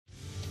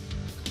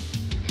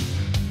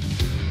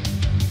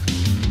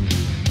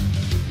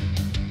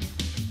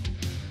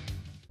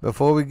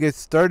Before we get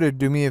started,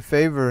 do me a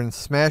favor and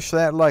smash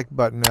that like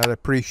button. I'd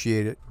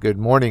appreciate it. Good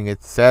morning.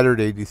 It's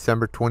Saturday,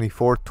 December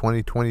 24th,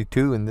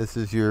 2022, and this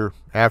is your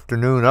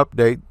afternoon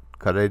update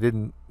because I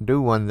didn't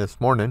do one this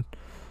morning.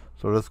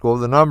 So let's go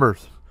over the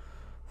numbers.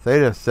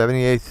 THETA,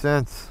 78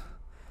 cents.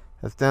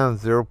 That's down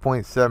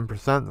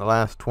 0.7% in the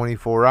last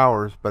 24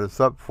 hours, but it's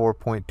up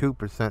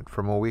 4.2%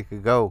 from a week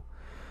ago.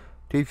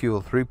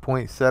 T-Fuel,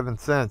 3.7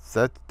 cents.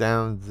 That's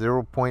down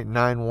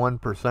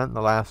 0.91% in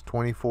the last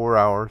 24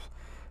 hours.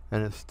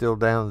 And it's still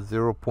down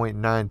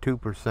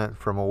 0.92%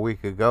 from a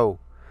week ago.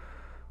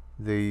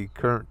 The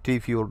current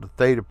T-Fuel to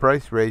THETA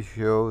price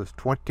ratio is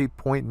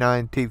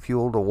 20.9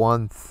 T-Fuel to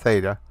 1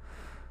 THETA.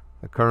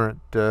 The current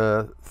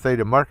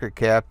THETA market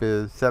cap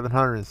is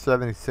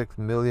 $776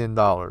 million.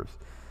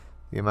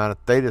 The amount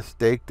of THETA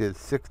staked is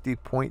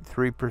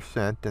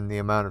 60.3%, and the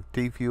amount of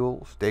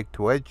T-Fuel staked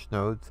to edge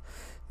nodes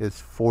is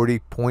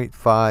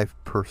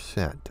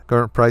 40.5%.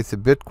 Current price of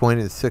Bitcoin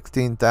is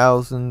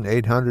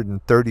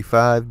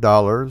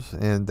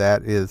 $16,835, and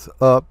that is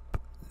up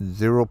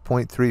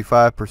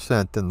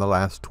 0.35% in the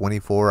last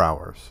 24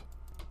 hours.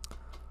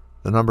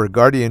 The number of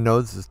Guardian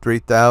nodes is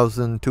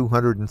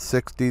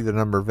 3,260. The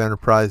number of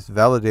enterprise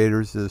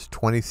validators is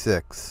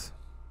 26.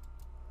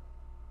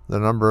 The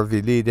number of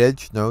elite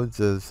edge nodes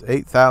is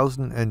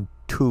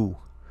 8,002.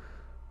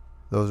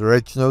 Those are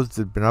edge nodes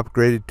that have been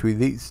upgraded to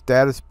elite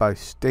status by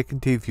staking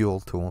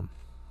T-Fuel to them.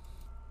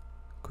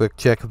 Quick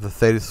check of the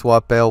THETA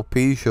swap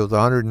LP shows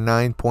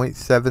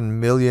 109.7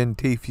 million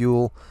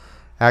T-Fuel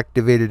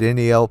activated in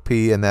the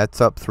LP, and that's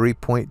up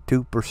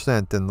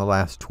 3.2% in the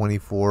last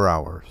 24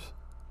 hours.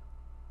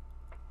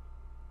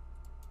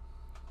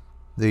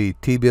 The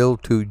T-bill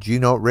to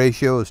G-note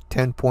ratio is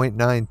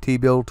 10.9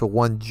 T-bill to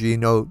 1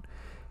 G-note,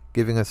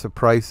 giving us a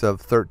price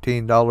of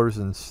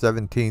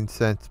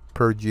 $13.17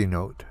 per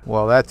G-note.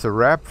 Well, that's a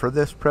wrap for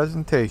this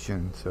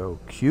presentation, so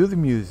cue the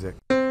music.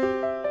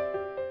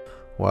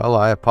 Well,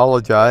 I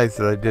apologize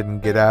that I didn't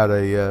get out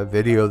a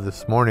video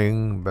this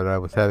morning, but I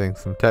was having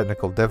some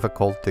technical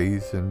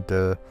difficulties, and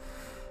I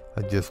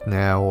just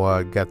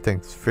now got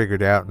things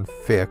figured out and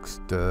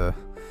fixed, for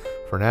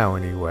now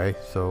anyway.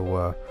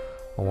 So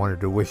I wanted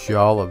to wish you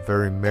all a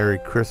very Merry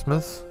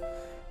Christmas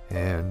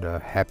and a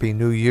Happy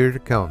New Year to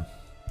come.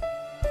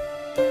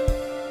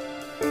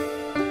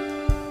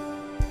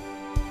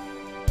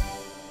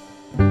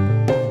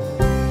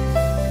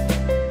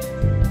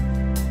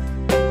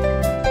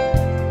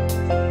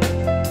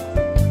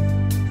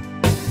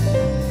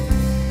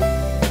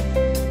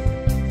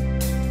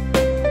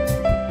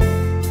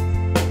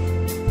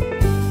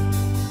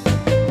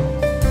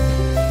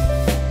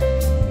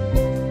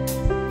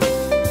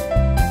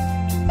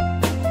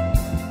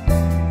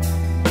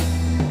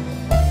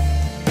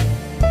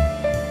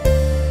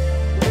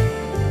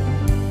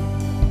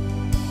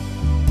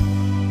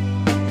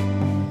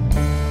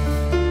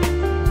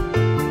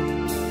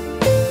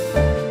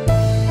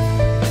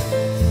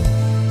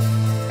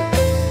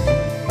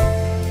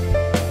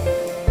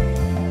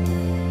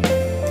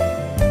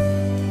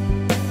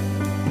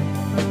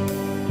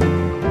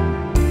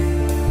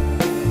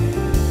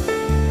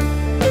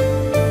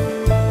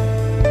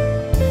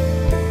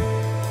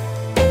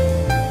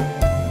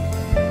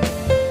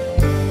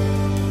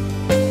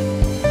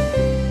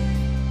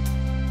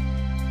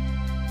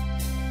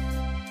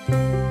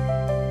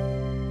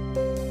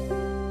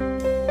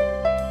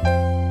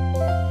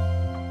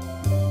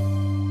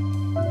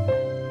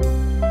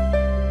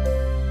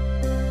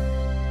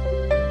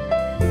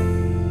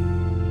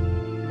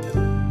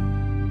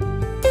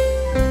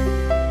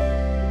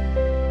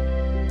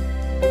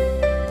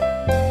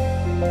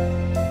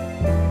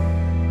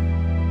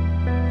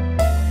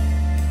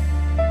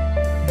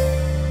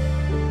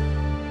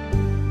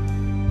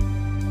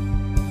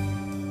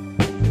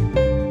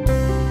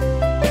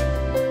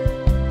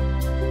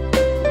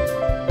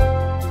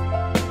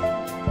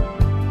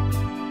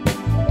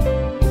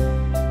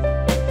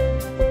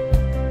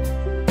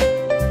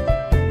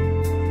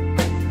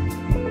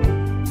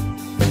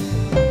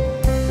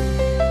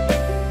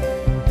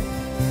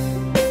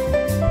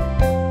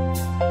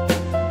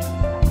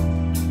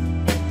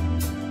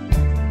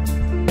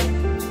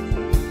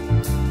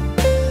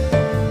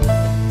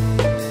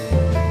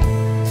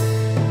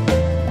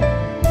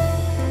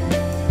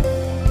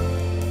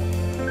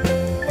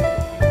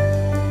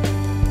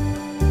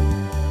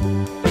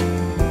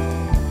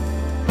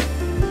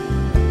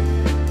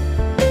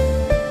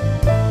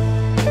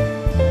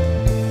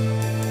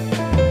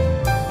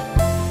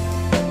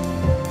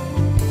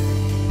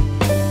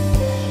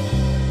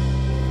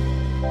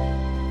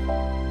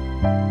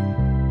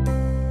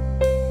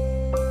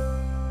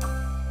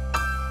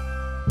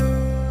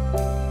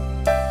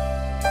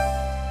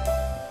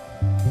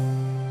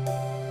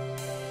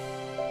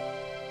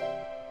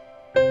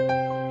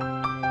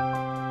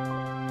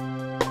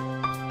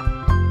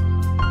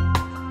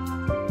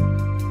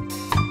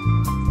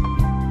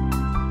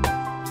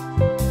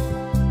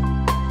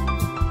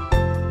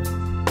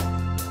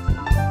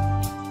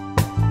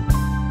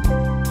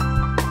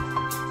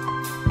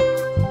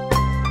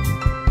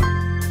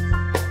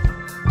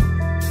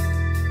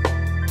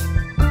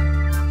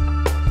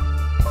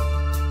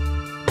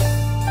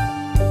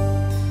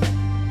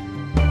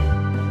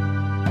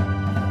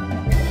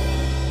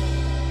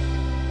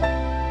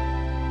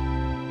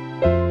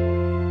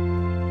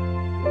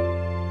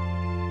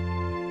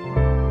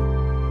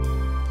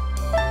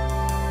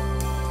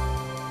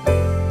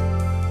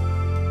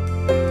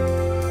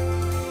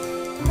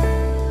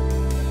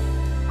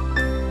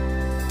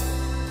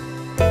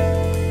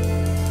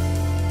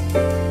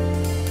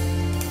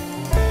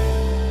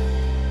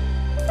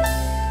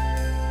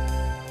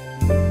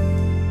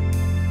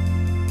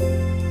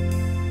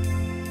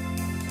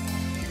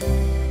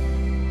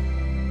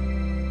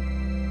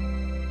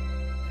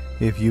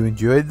 If you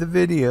enjoyed the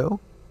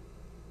video,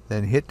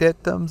 then hit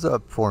that thumbs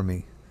up for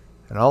me,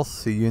 and I'll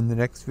see you in the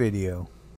next video.